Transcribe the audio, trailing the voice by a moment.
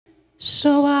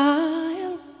So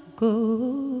I'll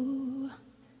go,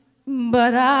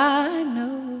 but I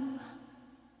know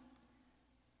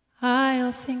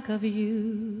I'll think of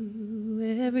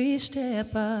you every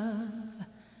step of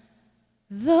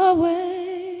the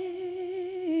way.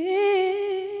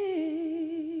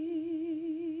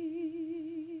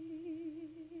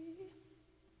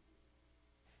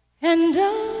 And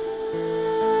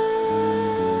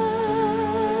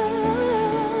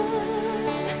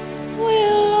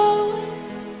will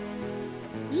always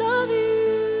love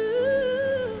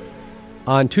you.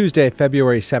 On Tuesday,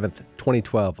 February 7th,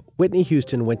 2012, Whitney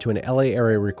Houston went to an LA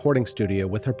area recording studio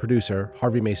with her producer,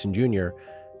 Harvey Mason Jr.,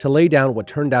 to lay down what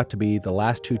turned out to be the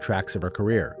last two tracks of her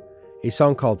career, a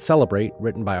song called Celebrate,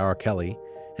 written by R. Kelly,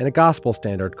 and a gospel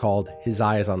standard called His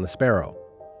Eye is on the Sparrow.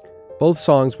 Both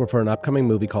songs were for an upcoming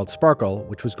movie called Sparkle,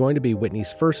 which was going to be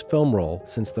Whitney's first film role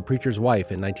since The Preacher's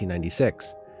Wife in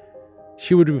 1996.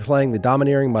 She would be playing the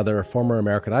domineering mother of former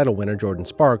American Idol winner Jordan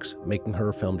Sparks, making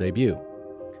her film debut.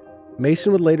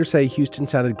 Mason would later say Houston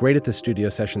sounded great at the studio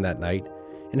session that night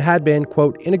and had been,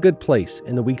 quote, in a good place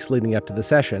in the weeks leading up to the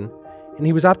session, and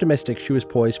he was optimistic she was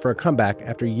poised for a comeback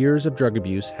after years of drug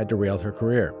abuse had derailed her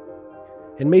career.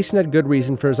 And Mason had good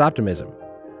reason for his optimism.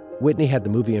 Whitney had the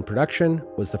movie in production,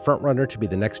 was the frontrunner to be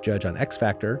the next judge on X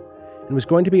Factor, and was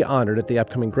going to be honored at the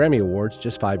upcoming Grammy Awards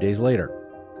just 5 days later.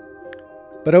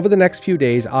 But over the next few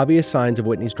days, obvious signs of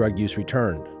Whitney's drug use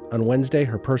returned. On Wednesday,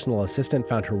 her personal assistant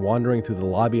found her wandering through the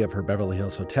lobby of her Beverly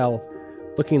Hills hotel,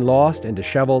 looking lost and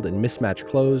disheveled in mismatched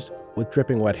clothes with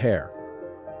dripping wet hair.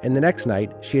 And the next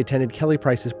night, she attended Kelly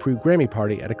Price's pre-Grammy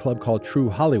party at a club called True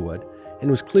Hollywood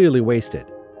and was clearly wasted.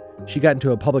 She got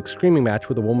into a public screaming match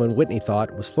with a woman Whitney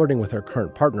thought was flirting with her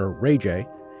current partner, Ray J,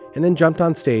 and then jumped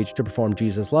on stage to perform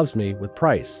Jesus Loves Me with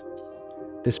Price.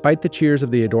 Despite the cheers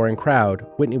of the adoring crowd,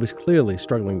 Whitney was clearly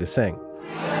struggling to sing.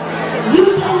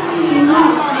 You told me you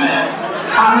loved me.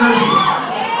 I heard you.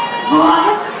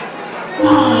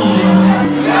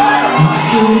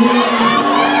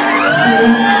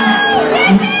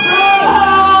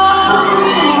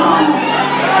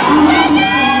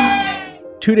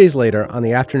 2 days later, on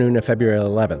the afternoon of February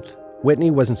 11th, Whitney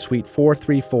was in Suite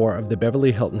 434 of the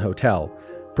Beverly Hilton Hotel,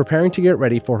 preparing to get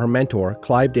ready for her mentor,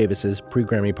 Clive Davis's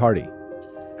pre-Grammy party.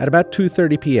 At about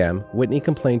 2:30 p.m., Whitney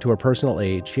complained to her personal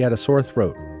aide she had a sore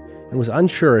throat and was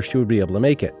unsure if she would be able to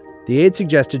make it. The aide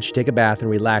suggested she take a bath and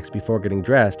relax before getting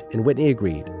dressed, and Whitney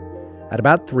agreed. At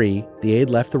about 3, the aide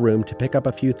left the room to pick up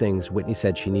a few things Whitney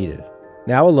said she needed.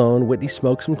 Now alone, Whitney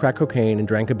smoked some crack cocaine and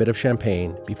drank a bit of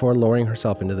champagne before lowering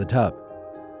herself into the tub.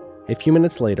 A few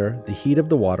minutes later, the heat of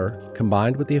the water,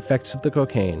 combined with the effects of the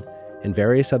cocaine and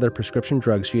various other prescription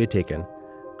drugs she had taken,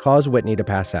 caused Whitney to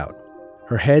pass out.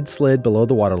 Her head slid below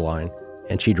the waterline,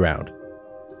 and she drowned.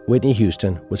 Whitney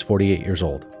Houston was 48 years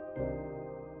old.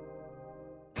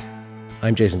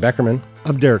 I'm Jason Beckerman.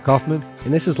 I'm Derek Kaufman.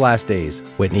 And this is Last Days,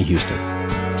 Whitney Houston.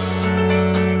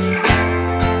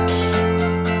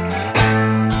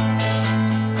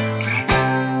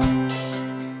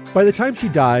 By the time she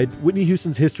died, Whitney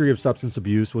Houston's history of substance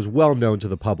abuse was well known to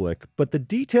the public, but the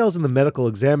details in the medical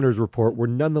examiner's report were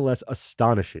nonetheless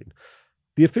astonishing.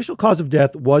 The official cause of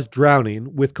death was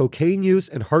drowning, with cocaine use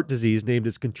and heart disease named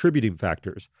as contributing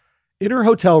factors. In her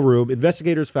hotel room,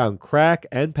 investigators found crack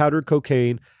and powdered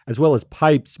cocaine, as well as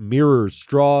pipes, mirrors,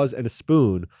 straws, and a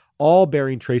spoon, all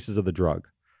bearing traces of the drug.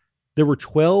 There were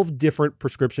 12 different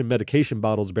prescription medication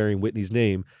bottles bearing Whitney's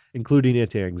name, including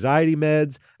anti-anxiety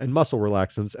meds and muscle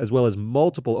relaxants, as well as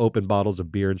multiple open bottles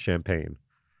of beer and champagne.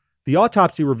 The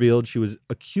autopsy revealed she was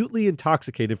acutely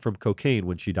intoxicated from cocaine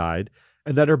when she died,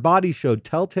 and that her body showed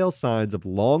telltale signs of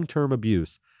long-term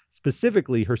abuse.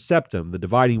 Specifically, her septum, the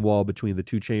dividing wall between the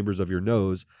two chambers of your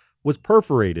nose, was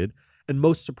perforated, and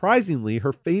most surprisingly,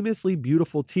 her famously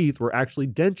beautiful teeth were actually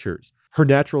dentures, her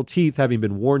natural teeth having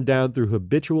been worn down through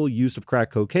habitual use of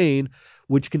crack cocaine,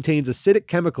 which contains acidic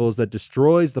chemicals that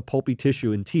destroys the pulpy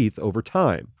tissue in teeth over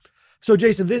time. So,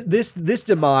 Jason, this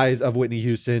demise of Whitney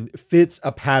Houston fits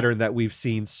a pattern that we've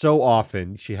seen so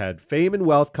often. She had fame and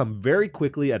wealth come very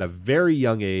quickly at a very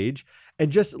young age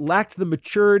and just lacked the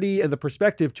maturity and the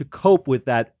perspective to cope with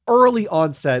that early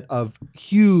onset of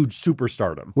huge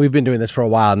superstardom. We've been doing this for a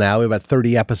while now. We have about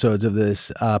 30 episodes of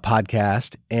this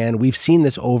podcast, and we've seen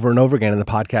this over and over again in the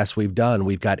podcasts we've done.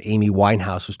 We've got Amy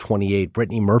Winehouse, who's 28.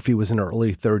 Brittany Murphy was in her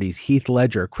early 30s. Heath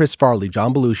Ledger, Chris Farley,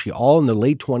 John Belushi, all in their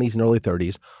late 20s and early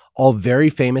 30s. All very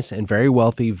famous and very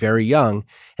wealthy, very young,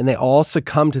 and they all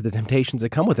succumb to the temptations that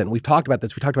come with it. And we've talked about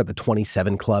this. We talked about the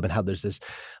 27 Club and how there's this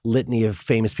litany of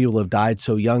famous people who have died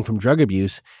so young from drug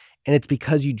abuse. And it's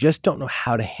because you just don't know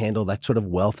how to handle that sort of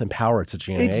wealth and power at such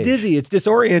a young age. It's dizzy. It's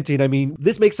disorienting. I mean,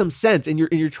 this makes some sense in your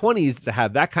 20s to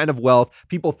have that kind of wealth,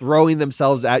 people throwing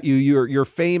themselves at you, your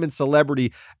fame and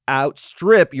celebrity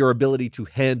outstrip your ability to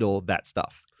handle that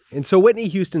stuff. And so Whitney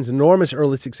Houston's enormous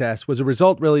early success was a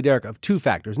result, really, Derek, of two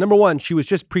factors. Number one, she was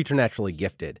just preternaturally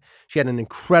gifted. She had an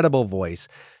incredible voice.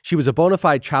 She was a bona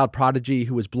fide child prodigy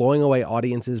who was blowing away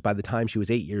audiences by the time she was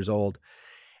 8 years old.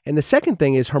 And the second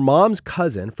thing is her mom's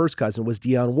cousin, first cousin, was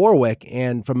Dionne Warwick.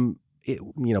 And from,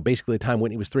 basically the time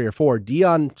Whitney was 3 or 4,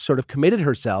 Dionne sort of committed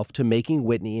herself to making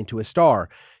Whitney into a star.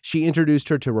 She introduced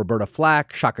her to Roberta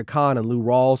Flack, Chaka Khan, and Lou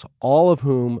Rawls, all of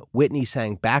whom Whitney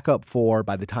sang backup for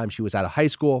by the time she was out of high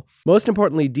school. Most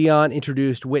importantly, Dionne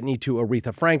introduced Whitney to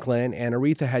Aretha Franklin, and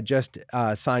Aretha had just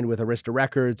signed with Arista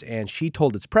Records, and she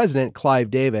told its president,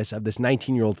 Clive Davis, of this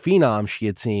 19-year-old phenom she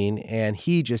had seen, and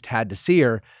he just had to see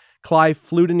her. Clive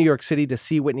flew to New York City to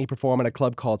see Whitney perform at a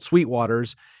club called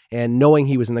Sweetwater's, and knowing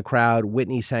he was in the crowd,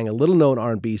 Whitney sang a little-known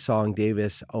R&B song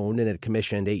Davis owned and had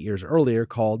commissioned 8 years earlier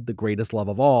called The Greatest Love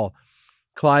of All.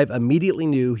 Clive immediately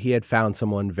knew he had found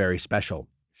someone very special.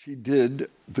 She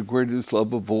did The Greatest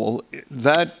Love of All.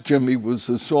 That, Jimmy, was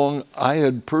a song I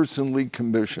had personally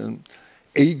commissioned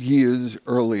 8 years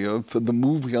earlier for the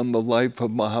movie on the life of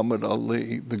Muhammad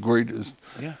Ali, The Greatest.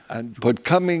 Yeah. But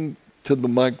coming to the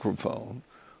microphone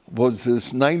was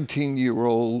this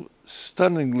 19-year-old,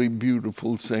 stunningly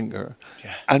beautiful singer.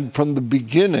 Yeah. And from the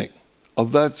beginning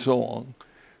of that song,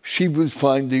 she was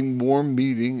finding more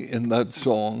meaning in that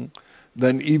song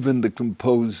than even the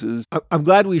composers. I'm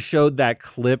glad we showed that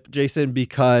clip, Jason,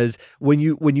 because when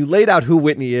you laid out who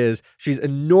Whitney is, she's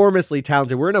enormously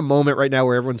talented. We're in a moment right now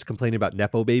where everyone's complaining about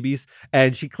Nepo babies,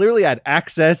 and she clearly had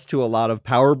access to a lot of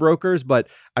power brokers, but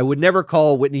I would never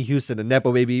call Whitney Houston a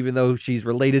Nepo baby, even though she's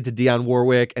related to Dionne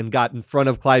Warwick and got in front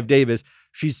of Clive Davis.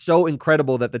 She's so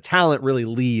incredible that the talent really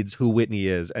leads who Whitney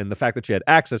is, and the fact that she had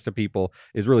access to people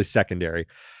is really secondary.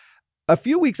 A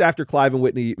few weeks after Clive and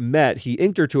Whitney met, he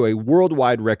inked her to a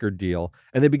worldwide record deal,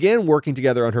 and they began working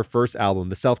together on her first album,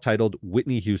 the self-titled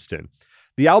Whitney Houston.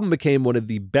 The album became one of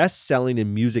the best-selling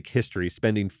in music history,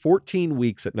 spending 14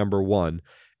 weeks at number 1.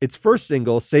 Its first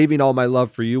single, Saving All My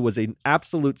Love for You, was an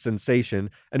absolute sensation,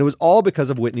 and it was all because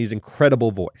of Whitney's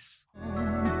incredible voice.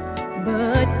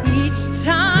 But each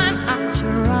time I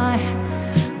try,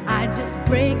 I just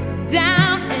break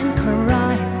down and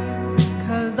cry,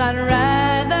 'cause I'd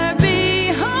rather be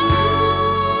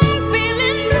home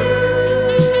feeling blue.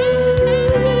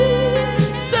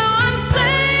 So I'm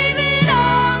saving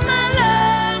all my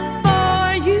love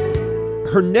for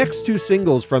you. Her next two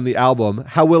singles from the album,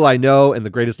 How Will I Know and The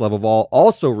Greatest Love of All,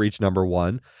 also reached number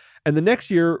 1. And the next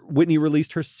year, Whitney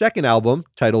released her second album,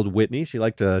 titled Whitney. She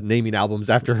liked naming albums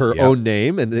after her own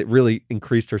name, and it really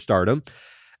increased her stardom.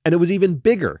 And it was even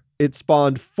bigger. It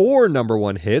spawned 4 number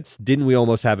 1 hits, Didn't We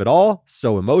Almost Have It All,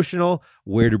 So Emotional,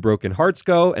 Where Do Broken Hearts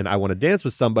Go, and I Want to Dance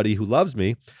with Somebody Who Loves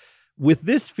Me. With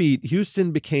this feat,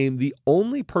 Houston became the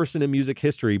only person in music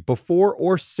history before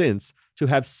or since to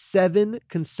have 7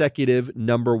 consecutive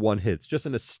number 1 hits. Just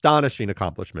an astonishing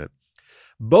accomplishment.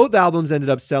 Both albums ended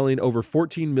up selling over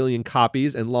 14 million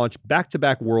copies and launched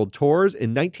back-to-back world tours.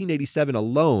 In 1987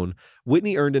 alone,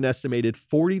 Whitney earned an estimated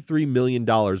 $43 million,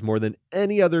 more than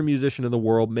any other musician in the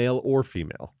world, male or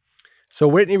female. So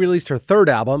Whitney released her third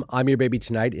album, I'm Your Baby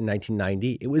Tonight, in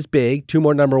 1990. It was big, 2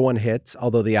 more number 1 hits,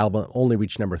 although the album only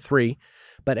reached number 3.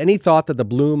 But any thought that the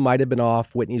bloom might have been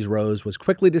off Whitney's rose was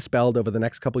quickly dispelled over the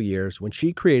next couple years when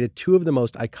she created 2 of the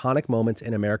most iconic moments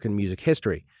in American music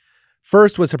history.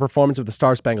 First was her performance of the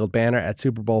Star-Spangled Banner at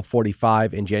Super Bowl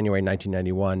 45 in January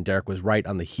 1991. Derek was right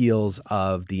on the heels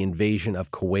of the invasion of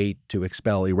Kuwait to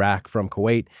expel Iraq from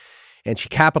Kuwait, and she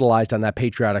capitalized on that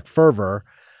patriotic fervor.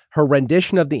 Her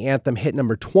rendition of the anthem hit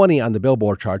number 20 on the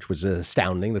Billboard charts, which is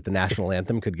astounding that the national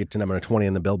anthem could get to number 20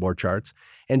 on the Billboard charts,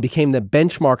 and became the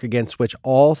benchmark against which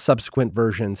all subsequent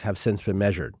versions have since been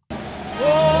measured.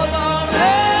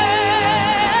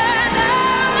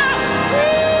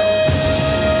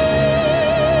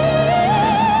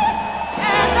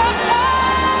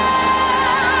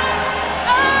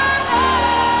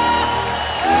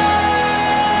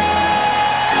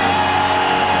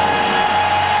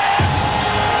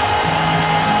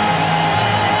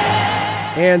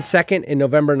 And second, in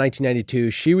November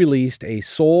 1992, she released a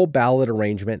soul ballad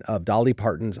arrangement of Dolly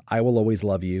Parton's I Will Always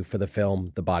Love You for the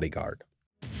film The Bodyguard.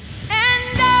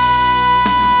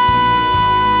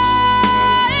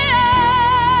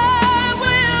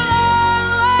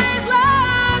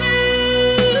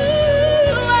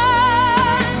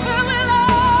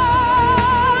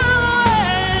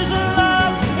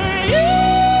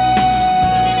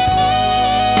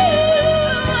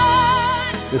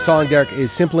 song, Derek,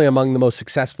 is simply among the most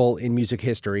successful in music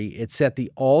history. It set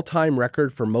the all-time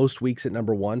record for most weeks at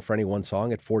number one for any one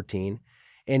song at 14,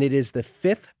 and it is the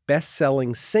fifth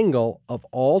best-selling single of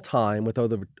all time with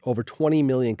over 20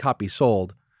 million copies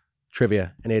sold.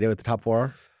 Trivia, any idea what the top four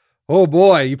are? Oh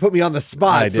boy, you put me on the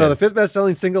spot. I So did. the fifth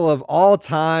best-selling single of all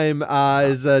time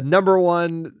is a number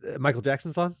one Michael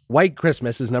Jackson song. White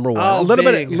Christmas is number one. Oh, a little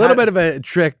Bing. bit of a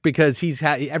trick because he's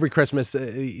every Christmas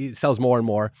he sells more and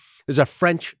more. There's a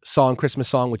French song, Christmas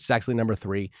song, which is actually number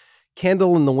 3.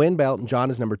 Candle in the Wind by Elton John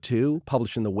is number 2,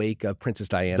 published in the wake of Princess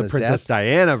Diana's The Princess death.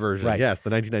 Diana version, Right. yes, the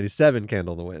 1997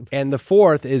 Candle in the Wind. And the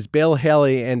 4th is Bill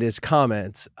Haley and his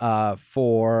comments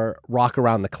for Rock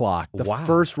Around the Clock. The Wow.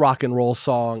 first rock and roll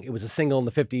song. It was a single in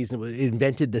the 50s. And it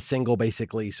invented the single,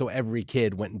 basically, so every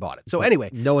kid went and bought it. So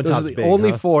anyway, No one those tops are the Big,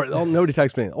 only huh? 4. Nobody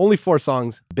talks Big. Only 4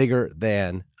 songs bigger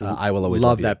than I Will Always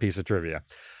Love You. That piece of trivia.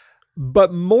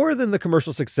 But more than the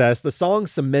commercial success, the song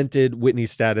cemented Whitney's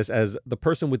status as the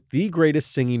person with the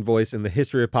greatest singing voice in the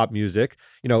history of pop music.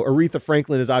 You know, Aretha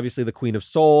Franklin is obviously the queen of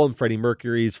soul, and Freddie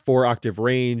Mercury's 4-octave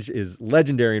range is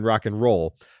legendary in rock and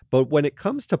roll. But when it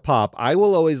comes to pop, I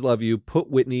Will Always Love You put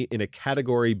Whitney in a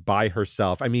category by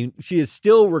herself. I mean, she is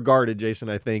still regarded, Jason,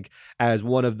 I think, as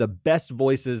one of the best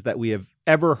voices that we have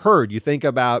ever heard. You think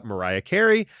about Mariah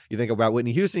Carey, you think about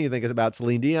Whitney Houston, you think about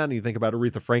Celine Dion, you think about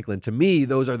Aretha Franklin. To me,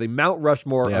 those are the Mount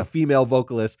Rushmore of female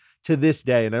vocalists to this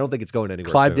day, and I don't think it's going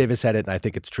anywhere Clive soon. Davis said it, and I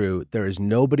think it's true. There is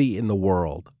nobody in the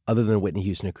world other than Whitney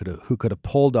Houston who could have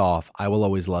pulled off "I Will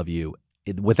Always Love You"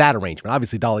 with that arrangement.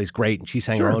 Obviously, Dolly's great, and she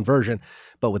sang her own version.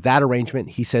 But with that arrangement,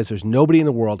 he says there's nobody in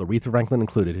the world, Aretha Franklin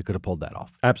included, who could have pulled that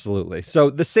off. Absolutely. So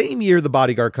the same year The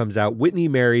Bodyguard comes out, Whitney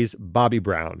marries Bobby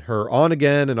Brown, her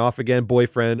on-again and off-again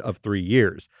boyfriend of 3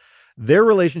 years. Their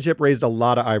relationship raised a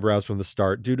lot of eyebrows from the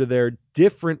start due to their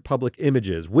different public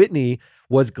images. Whitney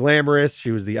was glamorous.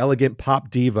 She was the elegant pop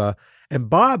diva. And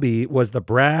Bobby was the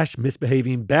brash,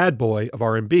 misbehaving bad boy of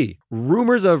R&B.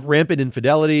 Rumors of rampant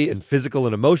infidelity and physical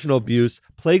and emotional abuse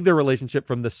plagued their relationship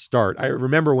from the start. I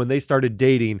remember when they started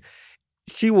dating,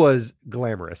 she was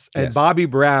glamorous. And Yes. Bobby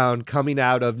Brown, coming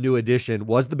out of New Edition,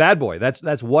 was the bad boy.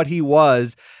 That's what he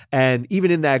was. And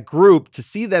even in that group, to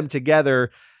see them together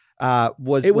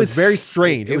was very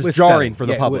strange. It was jarring stunning. for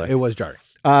the public. It was jarring.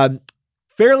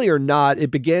 Fairly or not,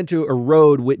 it began to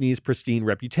erode Whitney's pristine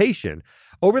reputation.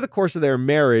 Over the course of their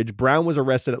marriage, Brown was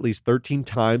arrested at least 13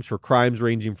 times for crimes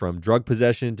ranging from drug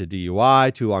possession to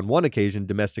DUI to, on one occasion,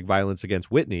 domestic violence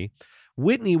against Whitney.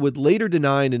 Whitney would later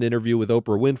deny in an interview with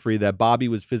Oprah Winfrey that Bobby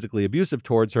was physically abusive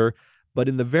towards her, but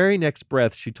in the very next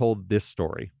breath, she told this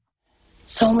story.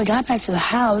 So when we got back to the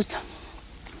house,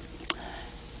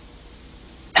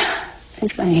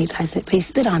 he's going to hate I said, but he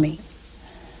spit on me.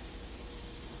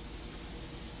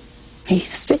 He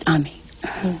spit on me.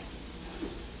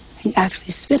 He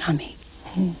actually spit on me.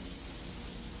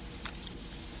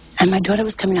 And my daughter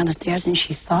was coming down the stairs and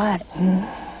she saw it. And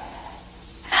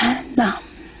that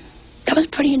was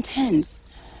pretty intense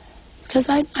because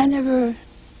I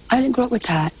didn't grow up with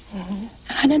that. And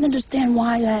I didn't understand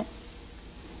why that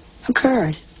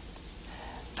occurred.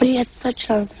 But he had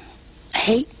such a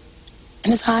hate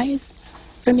in his eyes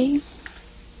for me.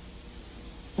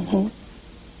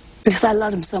 Because I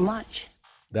loved him so much.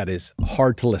 That is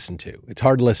hard to listen to. It's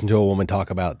hard to listen to a woman talk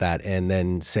about that and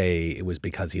then say it was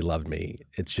because he loved me.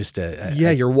 It's just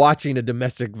You're watching a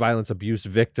domestic violence abuse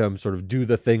victim sort of do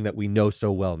the thing that we know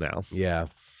so well now. Yeah.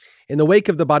 In the wake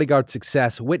of The Bodyguard's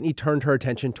success, Whitney turned her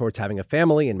attention towards having a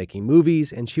family and making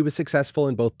movies, and she was successful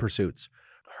in both pursuits.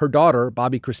 Her daughter,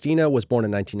 Bobby Christina, was born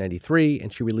in 1993,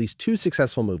 and she released 2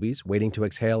 successful movies, Waiting to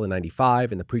Exhale in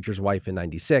 95 and The Preacher's Wife in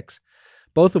 96,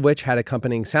 both of which had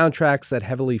accompanying soundtracks that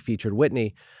heavily featured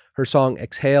Whitney. Her song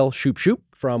Exhale, Shoop Shoop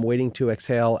from Waiting to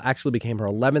Exhale actually became her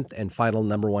 11th and final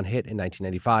number 1 hit in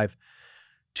 1995.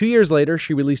 2 years later,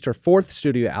 she released her 4th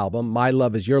studio album, My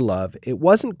Love Is Your Love. It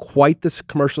wasn't quite the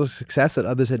commercial success that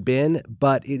others had been,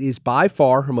 but it is by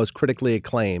far her most critically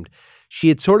acclaimed. She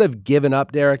had sort of given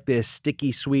up, Derek, this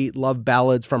sticky, sweet love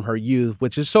ballads from her youth,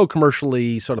 which is so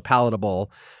commercially sort of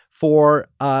palatable, for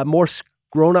more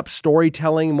grown-up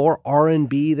storytelling, more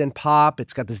R&B than pop.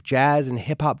 It's got this jazz and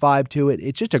hip-hop vibe to it.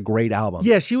 It's just a great album.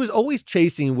 Yeah, she was always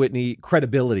chasing Whitney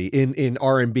credibility in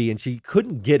R&B, and she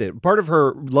couldn't get it. Part of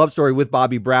her love story with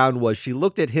Bobby Brown was she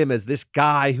looked at him as this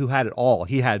guy who had it all.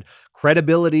 He had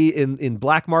credibility in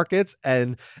black markets,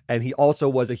 and he also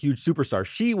was a huge superstar.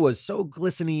 She was so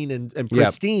glistening and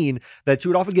pristine that she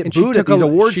would often get booed at these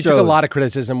award shows. She took a lot of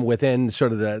criticism within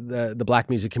sort of the black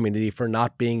music community for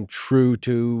not being true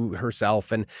to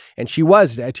herself, and she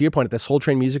was, to your point, at the Soul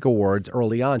Train Music Awards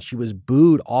early on, she was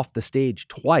booed off the stage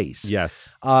twice.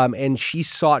 Yes. And she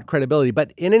sought credibility.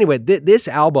 But in any way, this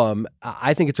album,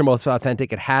 I think it's her most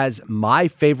authentic. It has my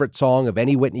favorite song of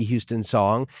any Whitney Houston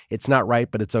song. It's Not Right,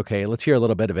 But It's Okay. Let's hear a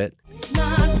little bit of it. It's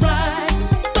not right,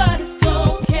 but it's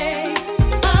okay.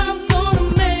 I'm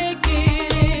gonna make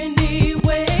it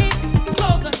anyway.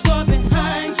 Close the door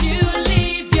behind you,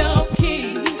 leave your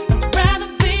key. I'd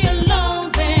rather be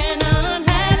alone than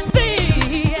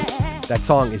unhappy. That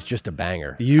song is just a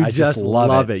banger. You I just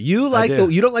love it. You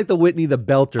don't like the Whitney the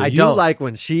belter. You don't. like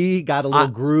when she got a little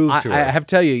groove to her. I have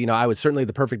to tell you, I was certainly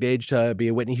the perfect age to be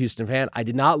a Whitney Houston fan. I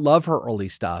did not love her early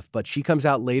stuff, but she comes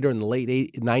out later in the late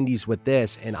 90s with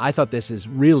this, and I thought this is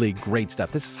really great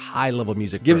stuff. This is high-level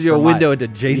music. Gives you a window into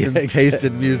Jason's taste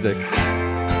in music.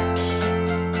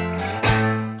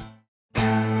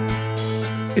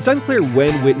 It's unclear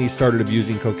when Whitney started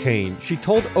abusing cocaine. She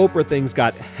told Oprah things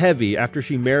got heavy after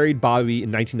she married Bobby in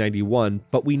 1991,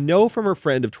 but we know from her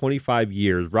friend of 25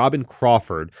 years, Robin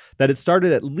Crawford, that it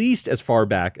started at least as far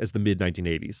back as the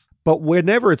mid-1980s. But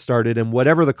whenever it started and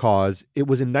whatever the cause, it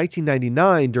was in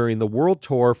 1999 during the world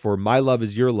tour for My Love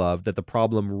Is Your Love that the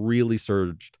problem really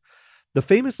surged. The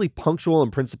famously punctual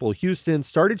and principled Houston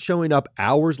started showing up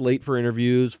hours late for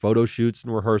interviews, photo shoots,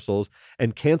 and rehearsals,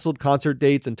 and canceled concert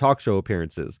dates and talk show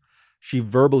appearances. She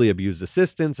verbally abused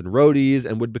assistants and roadies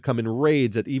and would become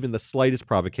enraged at even the slightest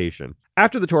provocation.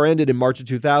 After the tour ended in March of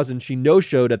 2000, she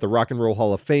no-showed at the Rock and Roll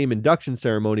Hall of Fame induction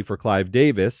ceremony for Clive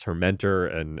Davis, her mentor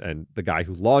and the guy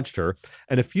who launched her.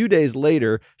 And a few days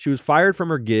later, she was fired from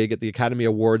her gig at the Academy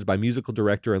Awards by musical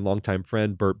director and longtime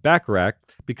friend Burt Bacharach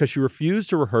because she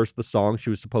refused to rehearse the song she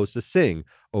was supposed to sing,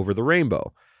 Over the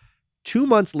Rainbow. 2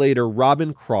 months later,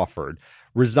 Robin Crawford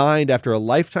resigned after a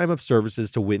lifetime of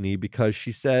services to Whitney because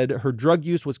she said her drug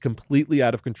use was completely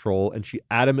out of control and she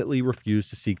adamantly refused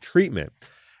to seek treatment.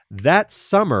 That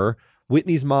summer,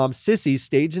 Whitney's mom, Sissy,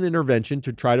 staged an intervention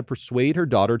to try to persuade her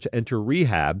daughter to enter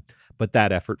rehab, but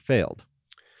that effort failed.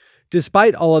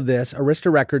 Despite all of this, Arista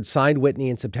Records signed Whitney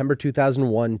in September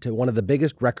 2001 to one of the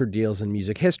biggest record deals in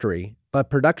music history, but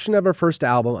production of her first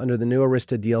album under the new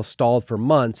Arista deal stalled for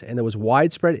months, and there was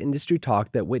widespread industry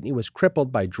talk that Whitney was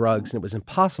crippled by drugs and it was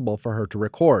impossible for her to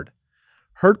record.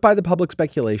 Hurt by the public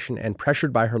speculation and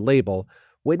pressured by her label,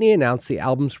 Whitney announced the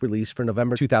album's release for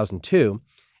November 2002,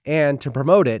 and to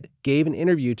promote it, gave an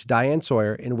interview to Diane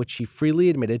Sawyer in which she freely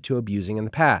admitted to abusing in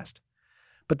the past.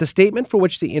 But the statement for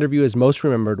which the interview is most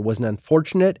remembered was an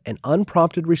unfortunate and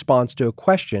unprompted response to a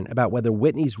question about whether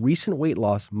Whitney's recent weight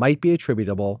loss might be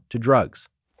attributable to drugs.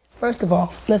 First of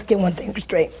all, let's get one thing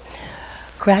straight.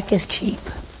 Crack is cheap.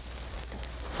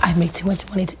 I make too much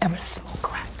money to ever smoke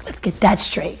crack. Let's get that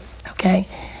straight, okay?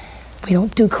 We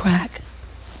don't do crack.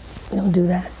 We don't do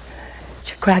that.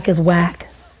 Crack is whack.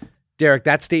 Derek,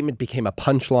 that statement became a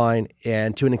punchline,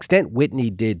 and to an extent, Whitney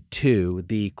did too.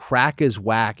 The crack is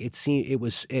whack. It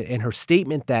was in her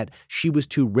statement that she was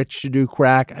too rich to do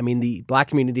crack. I mean, the black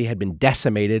community had been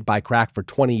decimated by crack for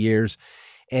 20 years,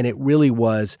 and it really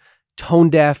was tone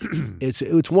deaf. It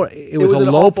was a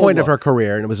low point of her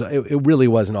career, and it really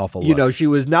was an awful look. She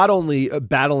was not only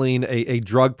battling a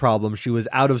drug problem, she was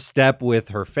out of step with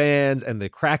her fans and the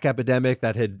crack epidemic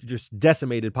that had just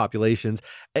decimated populations.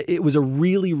 It was a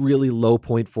really, really low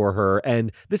point for her,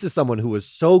 and this is someone who was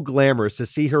so glamorous. To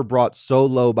see her brought so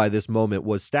low by this moment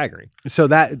was staggering. So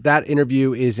that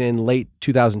interview is in late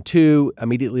 2002.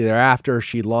 Immediately thereafter,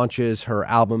 she launches her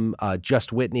album,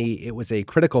 Just Whitney. It was a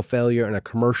critical failure and a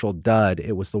commercial dud.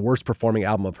 It was the worst performing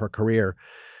album of her career.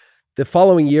 The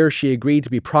following year, she agreed to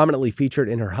be prominently featured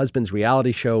in her husband's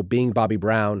reality show, Being Bobby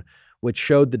Brown, which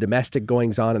showed the domestic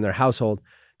goings-on in their household.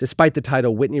 Despite the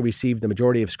title, Whitney received the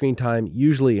majority of screen time,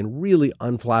 usually in really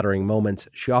unflattering moments.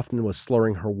 She often was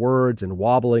slurring her words and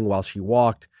wobbling while she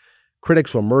walked.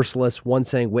 Critics were merciless, one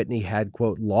saying Whitney had,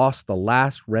 quote, lost the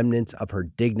last remnants of her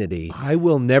dignity. I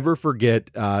will never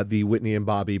forget the Whitney and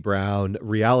Bobby Brown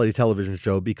reality television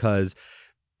show because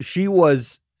she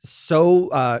was so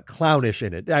clownish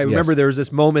in it. I remember there was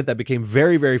this moment that became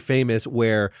very, very famous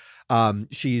where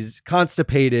she's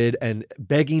constipated and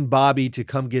begging Bobby to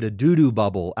come get a doo-doo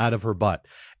bubble out of her butt.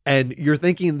 And you're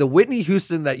thinking the Whitney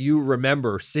Houston that you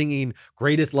remember singing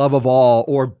Greatest Love of All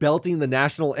or belting the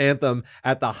national anthem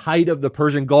at the height of the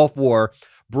Persian Gulf War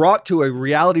brought to a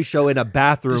reality show in a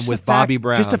bathroom with Bobby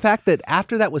Brown. Just the fact that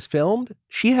after that was filmed,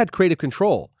 she had creative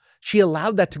control. She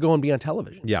allowed that to go and be on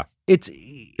television. Yeah. It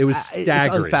was It's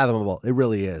staggering. unfathomable. It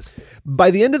really is. By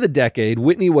the end of the decade,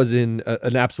 Whitney was in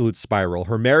an absolute spiral.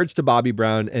 Her marriage to Bobby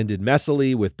Brown ended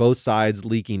messily, with both sides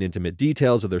leaking intimate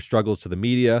details of their struggles to the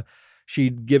media.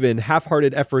 She'd given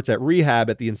half-hearted efforts at rehab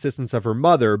at the insistence of her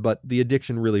mother, but the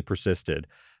addiction really persisted.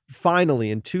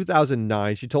 Finally, in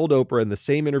 2009, she told Oprah in the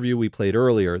same interview we played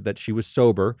earlier that she was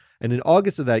sober, and in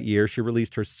August of that year, she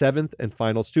released her 7th and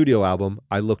final studio album,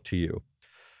 I Look to You.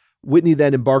 Whitney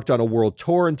then embarked on a world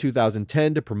tour in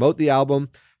 2010 to promote the album.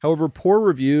 However, poor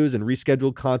reviews and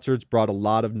rescheduled concerts brought a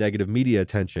lot of negative media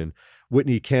attention.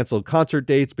 Whitney canceled concert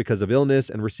dates because of illness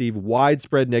and received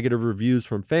widespread negative reviews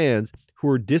from fans who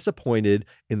were disappointed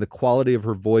in the quality of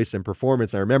her voice and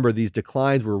performance. I remember these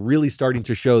declines were really starting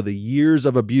to show. The years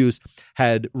of abuse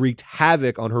had wreaked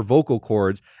havoc on her vocal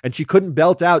cords, and she couldn't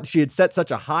belt out. She had set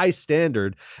such a high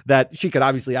standard that she could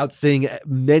obviously outsing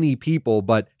many people,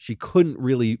 but she couldn't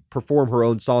really perform her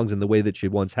own songs in the way that she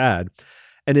once had.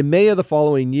 And in May of the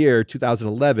following year,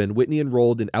 2011, Whitney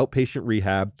enrolled in outpatient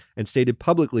rehab and stated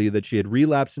publicly that she had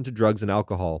relapsed into drugs and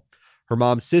alcohol. Her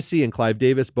mom, Sissy, and Clive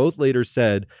Davis both later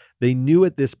said they knew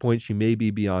at this point she may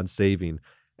be beyond saving.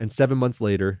 And 7 months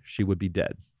later, she would be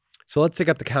dead. So let's take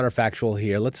up the counterfactual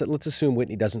here. Let's assume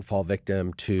Whitney doesn't fall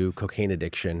victim to cocaine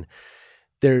addiction.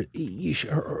 A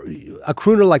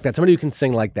crooner like that, somebody who can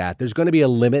sing like that, there's going to be a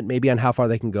limit maybe on how far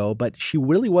they can go, but she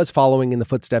really was following in the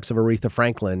footsteps of Aretha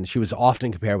Franklin. She was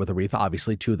often compared with Aretha,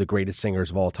 obviously, two of the greatest singers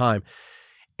of all time.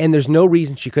 And there's no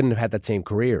reason she couldn't have had that same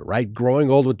career, right?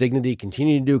 Growing old with dignity,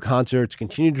 continuing to do concerts,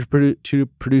 continuing to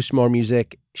produce more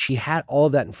music. She had all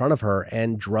of that in front of her,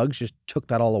 and drugs just took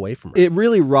that all away from her. It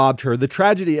really robbed her. The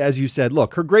tragedy, as you said,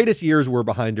 look, her greatest years were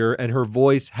behind her, and her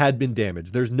voice had been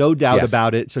damaged. There's no doubt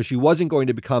about it. So she wasn't going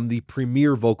to become the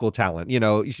premier vocal talent. You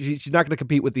know, she's not going to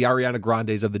compete with the Ariana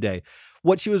Grandes of the day.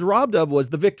 What she was robbed of was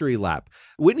the victory lap.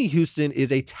 Whitney Houston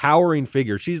is a towering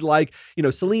figure. She's like,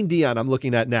 Celine Dion, I'm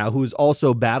looking at now, who's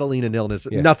also battling an illness,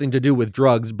 nothing to do with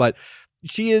drugs, but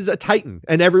she is a titan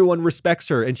and everyone respects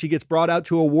her, and she gets brought out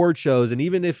to award shows. And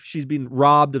even if she's been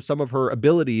robbed of some of her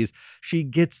abilities, she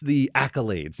gets the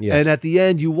accolades. Yes. And at the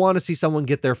end, you want to see someone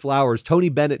get their flowers. Tony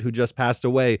Bennett, who just passed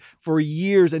away, for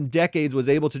years and decades was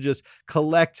able to just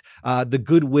collect the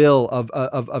goodwill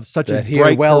of such a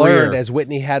bright well career. earned, as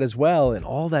Whitney had as well. And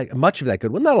all that, much of that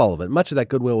goodwill, not all of it, much of that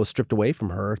goodwill was stripped away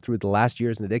from her through the last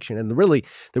years in addiction. And really,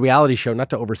 the reality show, not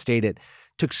to overstate it,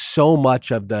 took so much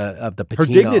of the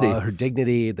patina, her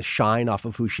dignity, the shine off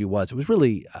of who she was. It was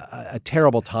really a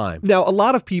terrible time. Now, a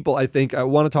lot of people, I think,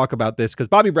 want to talk about this because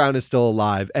Bobby Brown is still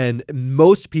alive, and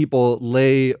most people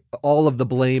lay all of the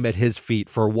blame at his feet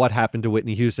for what happened to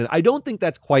Whitney Houston. I don't think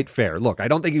that's quite fair. Look, I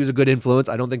don't think he was a good influence.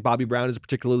 I don't think Bobby Brown is a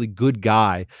particularly good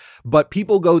guy, but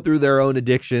people go through their own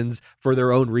addictions for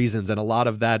their own reasons, and a lot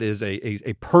of that is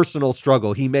a personal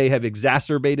struggle. He may have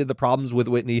exacerbated the problems with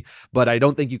Whitney, but I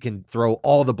don't think you can throw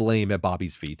all the blame at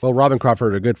Bobby's feet. Well, Robin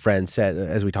Crawford, a good friend, said,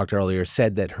 as we talked earlier,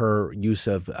 said that her use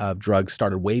of drugs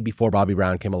started way before Bobby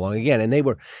Brown came along again, and they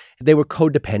were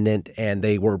codependent, and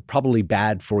they were probably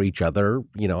bad for each other.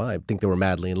 I think they were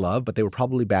madly in love, but they were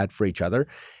probably bad for each other.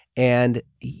 And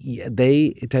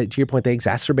they, to your point, they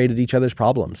exacerbated each other's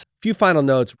problems. A few final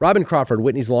notes. Robin Crawford,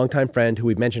 Whitney's longtime friend, who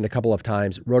we've mentioned a couple of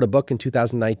times, wrote a book in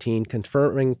 2019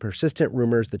 confirming persistent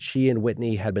rumors that she and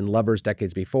Whitney had been lovers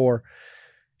decades before.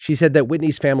 She said that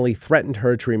Whitney's family threatened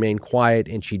her to remain quiet,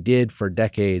 and she did for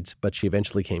decades, but she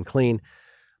eventually came clean.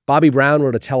 Bobby Brown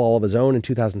wrote a tell-all of his own in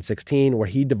 2016, where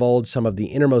he divulged some of the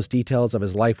innermost details of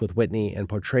his life with Whitney and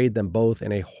portrayed them both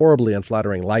in a horribly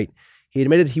unflattering light. He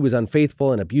admitted he was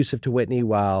unfaithful and abusive to Whitney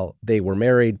while they were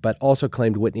married, but also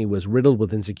claimed Whitney was riddled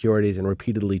with insecurities and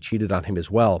repeatedly cheated on him as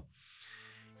well.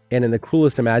 And in the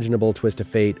cruelest imaginable twist of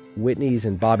fate, Whitney's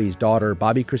and Bobby's daughter,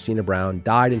 Bobby Christina Brown,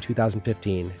 died in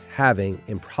 2015, having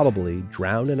improbably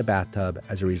drowned in a bathtub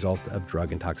as a result of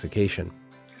drug intoxication.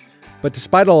 But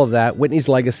despite all of that, Whitney's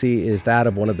legacy is that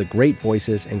of one of the great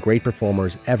voices and great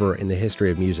performers ever in the history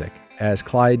of music. As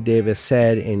Clive Davis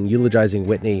said in eulogizing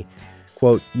Whitney,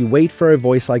 quote, "You wait for a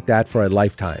voice like that for a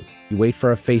lifetime. You wait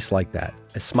for a face like that,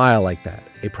 a smile like that,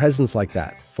 a presence like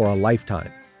that for a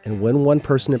lifetime. And when one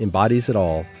person embodies it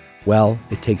all, well,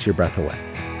 it takes your breath away."